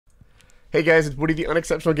Hey guys, it's Woody the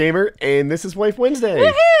Unexceptional Gamer, and this is Wife Wednesday.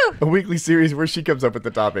 Woohoo! A weekly series where she comes up with the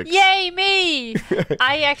topics. Yay, me!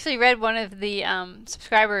 I actually read one of the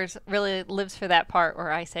subscribers really lives for that part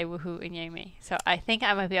where I say woohoo and yay me. So I think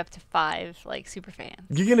I might be up to 5 like super fans.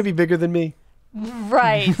 You're gonna be bigger than me.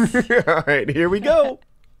 Right. All right, here we go.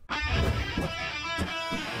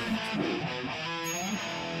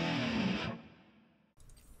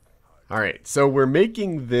 All right, so we're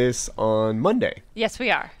making this on Monday. Yes,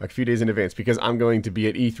 we are. A few days in advance because I'm going to be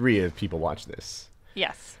at E3 as people watch this.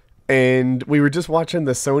 Yes. And we were just watching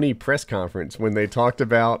the Sony press conference when they talked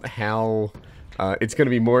about how it's going to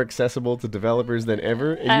be more accessible to developers than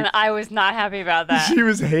ever. And I was not happy about that. She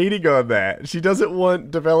was hating on that. She doesn't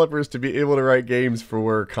want developers to be able to write games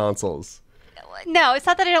for consoles. No, it's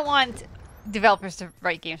not that I don't want developers to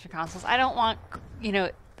write games for consoles. I don't want,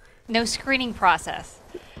 no screening process.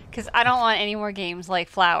 Because I don't want any more games like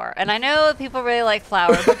Flower. And I know people really like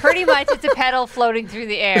Flower, but pretty much it's a pedal floating through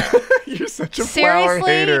the air. You're such a Flower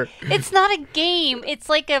hater. It's not a game. It's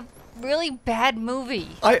like a really bad movie.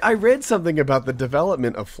 I read something about the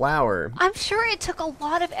development of Flower. I'm sure it took a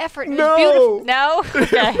lot of effort. It No. was beautiful. No?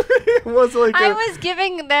 Okay. It was like I was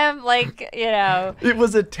giving them, It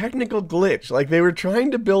was a technical glitch. Like, they were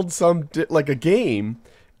trying to build like a game,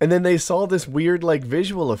 and then they saw this weird, like,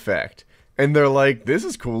 visual effect. And they're like, this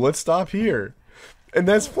is cool, let's stop here. And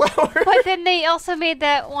that's Flower. But then they also made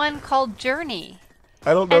that one called Journey.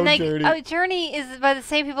 I don't know Journey. Oh, Journey is by the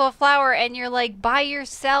same people of Flower, and you're like by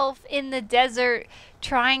yourself in the desert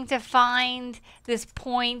trying to find this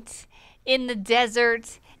point in the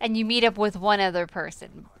desert, and you meet up with one other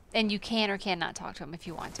person. And you can or cannot talk to them if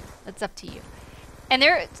you want to. That's up to you. And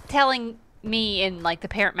they're telling me in like the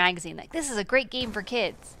Parent magazine, like, this is a great game for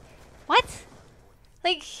kids. What?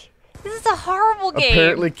 Like... This is a horrible game.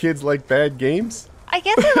 Apparently kids like bad games? I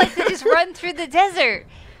guess they like to just run through the desert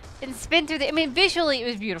and spin through I mean, visually it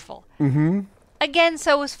was beautiful. Mm-hmm. Again,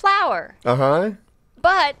 so was Flower. Uh-huh.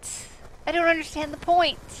 But I don't understand the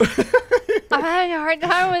point. I'm having a hard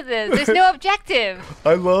time with this. There's no objective.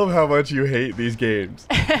 I love how much you hate these games.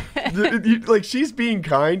 Like, she's being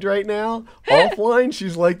kind right now. Offline,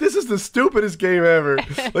 she's like, this is the stupidest game ever.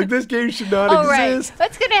 Like, this game should not exist. Right.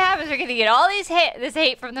 What's going to happen is we're going to get all this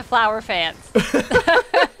hate from the Flower fans.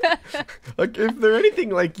 Like, if they're anything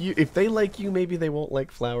like you, if they like you, maybe they won't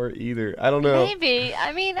like Flower either. I don't know. Maybe.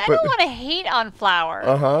 I mean, I don't want to hate on Flower.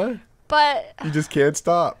 Uh-huh. But... You just can't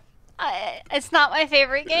stop. It's not my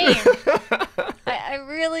favorite game.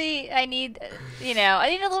 I need, I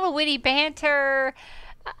need a little witty banter.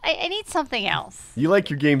 I need something else. You like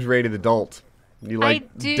your games rated adult. You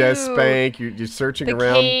like Death Spank. You're searching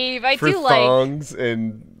around cave. for thongs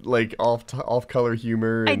and like off-color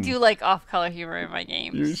humor. I do like off-color humor in my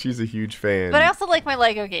games. She's a huge fan. But I also like my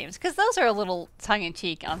Lego games because those are a little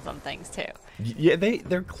tongue-in-cheek on some things too. Yeah,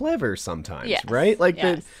 they're clever sometimes, yes. right? Like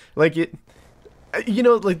yes. Like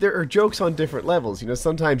there are jokes on different levels.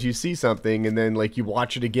 Sometimes you see something and then like you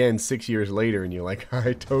watch it again 6 years later and you're like,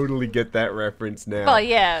 I totally get that reference now. Well,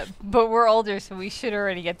 yeah, but we're older, so we should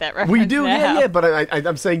already get that reference. We do, now. yeah. But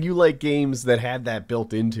I'm saying you like games that had that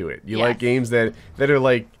built into it. You like games that are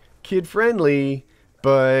like kid friendly,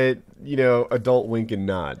 but adult wink and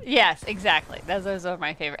nod. Yes, exactly. Those are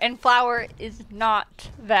my favorite. And Flower is not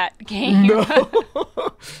that game. No.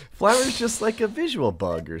 Flower's just like a visual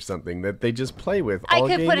bug or something that they just play with all I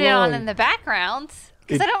could game put it long. on in the background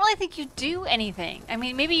because I don't really think you do anything. I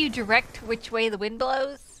mean, maybe you direct which way the wind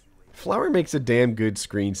blows. Flower makes a damn good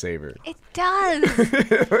screensaver. It does.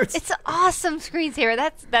 It's an awesome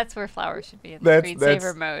screensaver. That's where Flower should be in the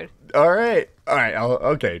screensaver mode. All right.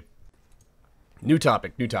 Okay. New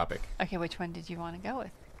topic. Okay, which one did you want to go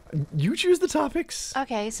with? You choose the topics.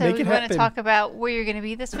 Okay, so you want to talk about where you're going to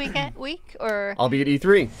be this week, or? I'll be at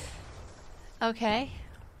E3. Okay.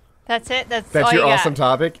 That's it? That's your you awesome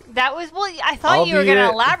got. topic? That was, I thought you were going to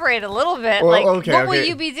elaborate a little bit. Well, what will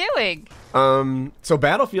you be doing? So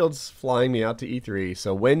Battlefield's flying me out to E3,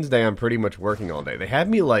 so Wednesday I'm pretty much working all day. They had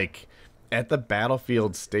me, like, at the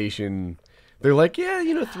Battlefield station. They're like,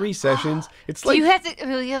 3 sessions. It's like...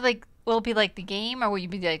 Will it be like the game, or will you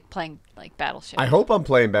be like playing like Battleship? I hope I'm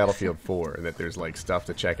playing Battlefield 4 and that there's like stuff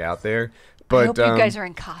to check out there. But I hope you guys are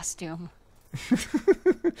in costume.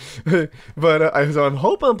 But so I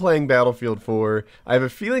hope I'm playing Battlefield 4. I have a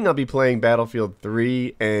feeling I'll be playing Battlefield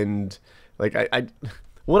 3, and like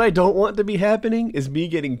What I don't want to be happening is me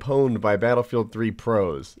getting pwned by Battlefield 3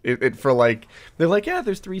 pros. For like, they're like, yeah,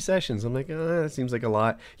 there's 3 sessions. I'm like, oh, that seems like a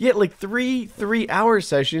lot. Yet like 3-hour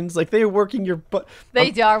sessions, like they are working your butt.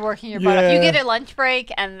 They are working your butt off. You get a lunch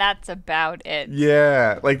break, and that's about it.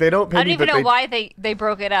 Yeah, like they don't pay I don't me, even know why they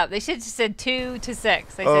broke it up. They should have said 2 to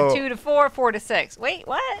 6. They said 2 to 4, 4 to 6. Wait,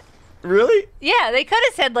 what? Really? Yeah, they could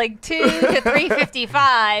have said like 2 to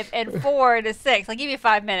 3:55 and 4 to 6. I'll give you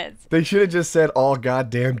 5 minutes. They should have just said all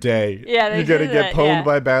goddamn day. Yeah, you're gonna get pwned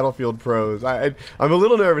by Battlefield pros. I'm a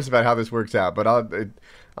little nervous about how this works out, but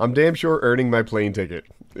I'm damn sure earning my plane ticket.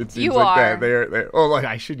 It seems you like are. that. Like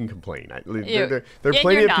I shouldn't complain. There are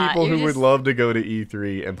plenty of people who would love to go to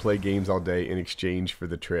E3 and play games all day in exchange for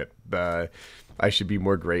the trip. I should be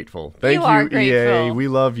more grateful. Thank you, EA. We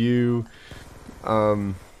love you.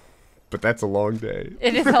 But that's a long day.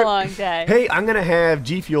 It is a long day. Hey, I'm going to have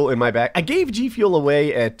G Fuel in my back. I gave G Fuel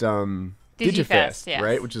away at Digifest, yes.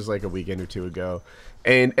 right? Which is like a weekend or two ago.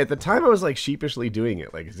 And at the time, I was like sheepishly doing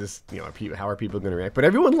it. Like, is this, how are people going to react? But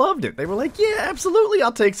everyone loved it. They were like, yeah, absolutely,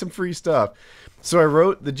 I'll take some free stuff. So I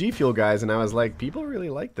wrote the G Fuel guys, and I was like, people really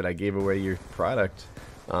liked that I gave away your product.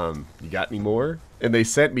 You got any more? And they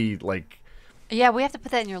sent me like, yeah, we have to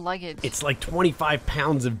put that in your luggage. it's like 25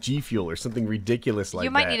 pounds of G Fuel or something ridiculous like that.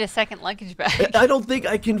 You might need a second luggage bag. I don't think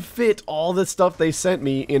I can fit all the stuff they sent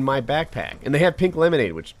me in my backpack. And they have pink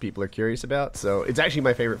lemonade, which people are curious about. So it's actually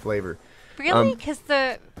my favorite flavor. Really? Because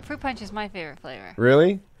the fruit punch is my favorite flavor.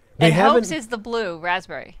 Really? And Hopes is the blue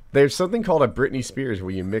raspberry. There's something called a Britney Spears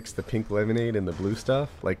where you mix the pink lemonade and the blue stuff,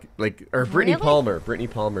 or Britney Really? Palmer. Britney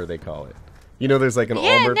Palmer, they call it. There's like an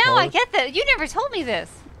almond. Yeah, no, I get that. You never told me this.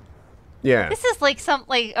 Yeah. This is like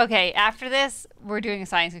okay, after this, we're doing a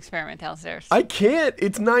science experiment downstairs. I can't.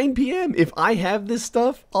 It's 9 p.m. If I have this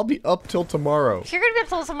stuff, I'll be up till tomorrow. You're going to be up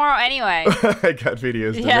till tomorrow anyway. I got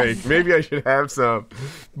videos to make. Maybe I should have some.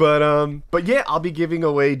 But yeah, I'll be giving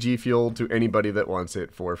away G Fuel to anybody that wants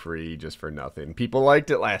it for free, just for nothing. People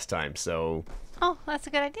liked it last time, so. Oh, that's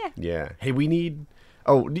a good idea. Yeah. Hey, we need.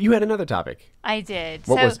 Oh, you had another topic. I did.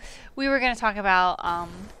 We were going to talk about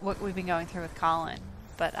what we've been going through with Colin.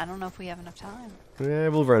 But I don't know if we have enough time. Yeah,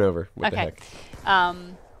 we'll run over. What the heck?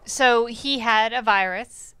 So he had a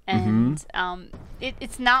virus, and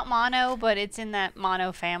it's not mono, but it's in that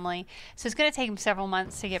mono family. So it's going to take him several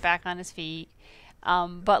months to get back on his feet.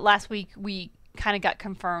 But last week, we kind of got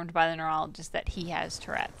confirmed by the neurologist that he has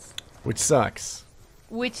Tourette's. Which sucks.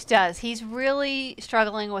 Which does. He's really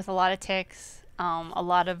struggling with a lot of tics, a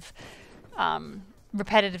lot of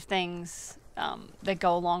repetitive things that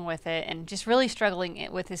go along with it, and just really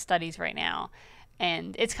struggling with his studies right now.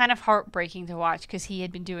 And it's kind of heartbreaking to watch because he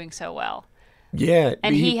had been doing so well. Yeah.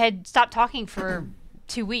 And he had stopped talking for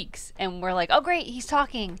 2 weeks, and we're like, oh, great, he's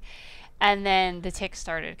talking. And then the tics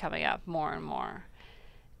started coming up more and more.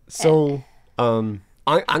 So I'm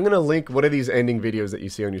going to link one of these ending videos that you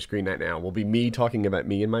see on your screen right now. Will be me talking about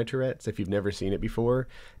me and my Tourette's if you've never seen it before.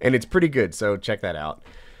 And it's pretty good, so check that out.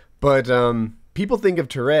 But people think of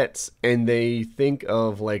Tourette's and they think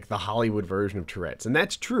of like the Hollywood version of Tourette's. And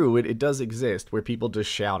that's true. It does exist where people just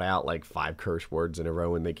shout out like 5 curse words in a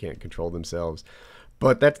row and they can't control themselves.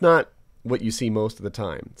 But that's not what you see most of the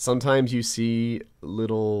time. Sometimes you see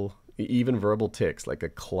little, even verbal tics like a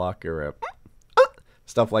cluck or a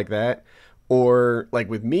stuff like that. Or like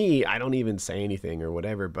with me, I don't even say anything or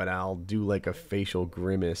whatever, but I'll do like a facial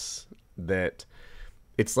grimace that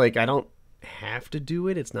it's like I don't have to do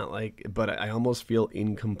it. It's not like, but I almost feel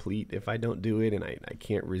incomplete if I don't do it, and I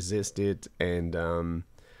can't resist it. And and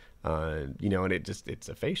it's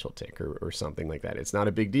a facial tic or something like that. It's not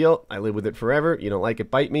a big deal. I live with it forever. You don't like it,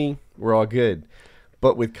 bite me. We're all good.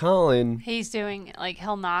 But with Colin, he's doing like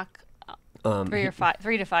he'll knock 3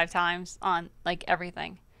 to 5 times on like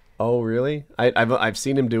everything. Oh, really? I've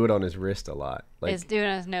seen him do it on his wrist a lot. Like, he's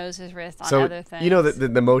doing his nose, his wrist, on so, other things. You know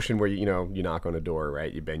the motion where you knock on a door,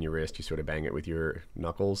 right? You bend your wrist, you sort of bang it with your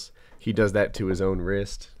knuckles. He does that to his own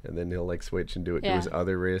wrist, and then he'll like switch and do it to his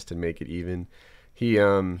other wrist and make it even. He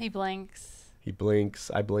blinks. He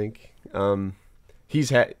blinks. I blink.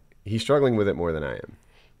 He's struggling with it more than I am.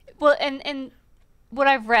 Well, and what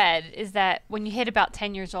I've read is that when you hit about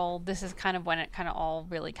 10 years old, this is kind of when it kind of all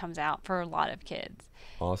really comes out for a lot of kids.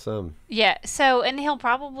 Awesome. Yeah. So, and he'll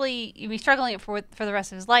probably be struggling for the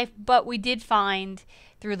rest of his life. But we did find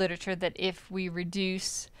through literature that if we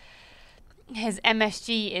reduce his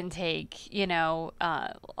MSG intake,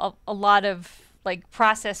 a lot of like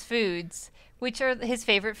processed foods, which are his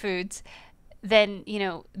favorite foods, then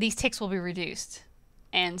these tics will be reduced.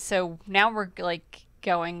 And so now we're like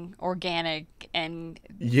going organic and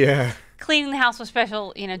Yeah. cleaning the house with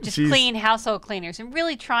special, just clean household cleaners, and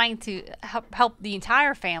really trying to help the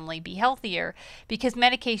entire family be healthier because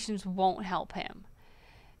medications won't help him.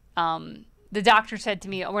 The doctor said to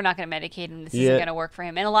me, "Oh, we're not going to medicate him. This isn't going to work for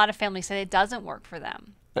him." And a lot of families said it doesn't work for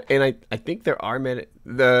them. And I think there are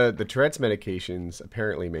the Tourette's medications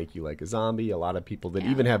apparently make you like a zombie. A lot of people that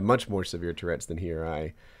even have much more severe Tourette's than he or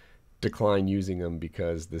I decline using them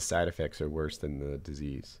because the side effects are worse than the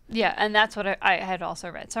disease. Yeah, and that's what I had also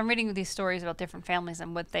read. So I'm reading these stories about different families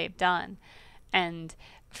and what they've done. And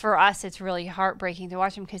for us, it's really heartbreaking to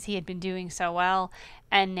watch him because he had been doing so well.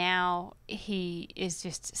 And now he is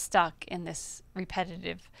just stuck in this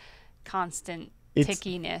repetitive, constant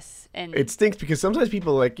tickiness. And it stinks because sometimes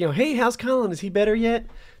people are like, hey, how's Colin? Is he better yet?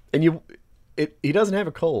 And he doesn't have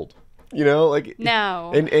a cold. Like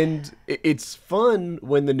no. And it's fun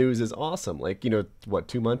when the news is awesome. Like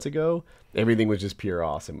 2 months ago, everything was just pure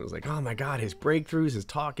awesome. It was like, oh my God, his breakthroughs, his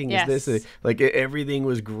talking, his this, like everything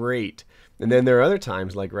was great. And then there are other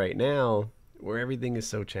times, like right now, where everything is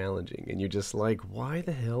so challenging, and you're just like, why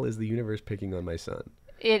the hell is the universe picking on my son?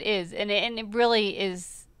 It is, and it really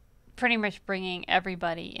is pretty much bringing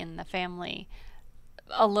everybody in the family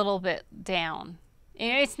a little bit down.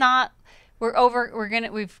 It's not.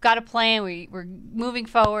 We've got a plan. We're moving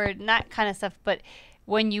forward and that kind of stuff. But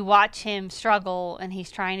when you watch him struggle and he's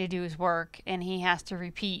trying to do his work and he has to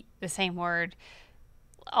repeat the same word,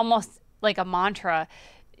 almost like a mantra,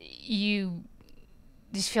 you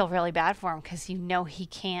just feel really bad for him because he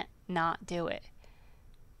can't not do it.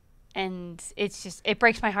 And it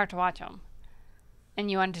breaks my heart to watch him. And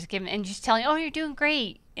you want to just give him and just tell him, oh, you're doing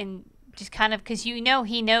great, and just kind of because he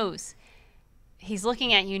knows. He's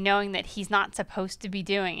looking at you knowing that he's not supposed to be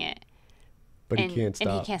doing it. But he can't stop.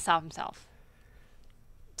 And he can't stop himself.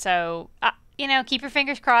 So, keep your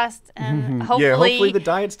fingers crossed. And hopefully the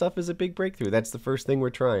diet stuff is a big breakthrough. That's the first thing we're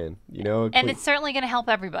trying. And it's certainly going to help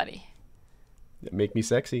everybody. Make me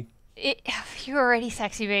sexy. You're already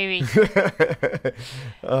sexy, baby.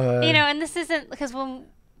 And this isn't because when,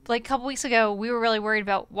 like a couple weeks ago, we were really worried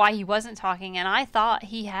about why he wasn't talking. And I thought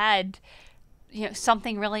he had...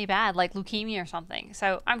 something really bad like leukemia or something.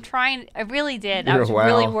 So I really did. I was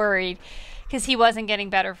really worried because he wasn't getting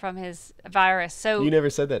better from his virus. So you never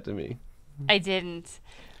said that to me. I didn't.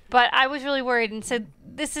 But I was really worried and said,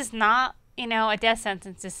 this is not, a death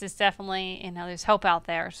sentence. This is definitely, there's hope out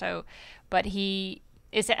there. So, but he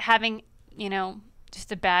is having,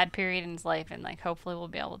 just a bad period in his life, and like hopefully we'll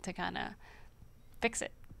be able to kind of fix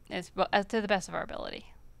it as to the best of our ability.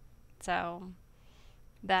 So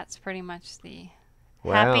that's pretty much the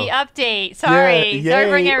happy update. Sorry to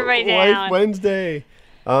bring everybody down. Life Wednesday.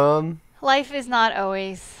 Life is not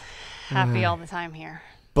always happy all the time here.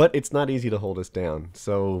 But it's not easy to hold us down.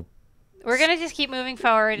 So we're gonna just keep moving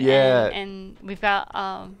forward. And we've got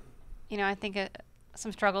I think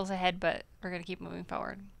some struggles ahead, but we're gonna keep moving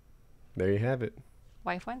forward. There you have it.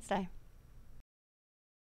 Wife Wednesday.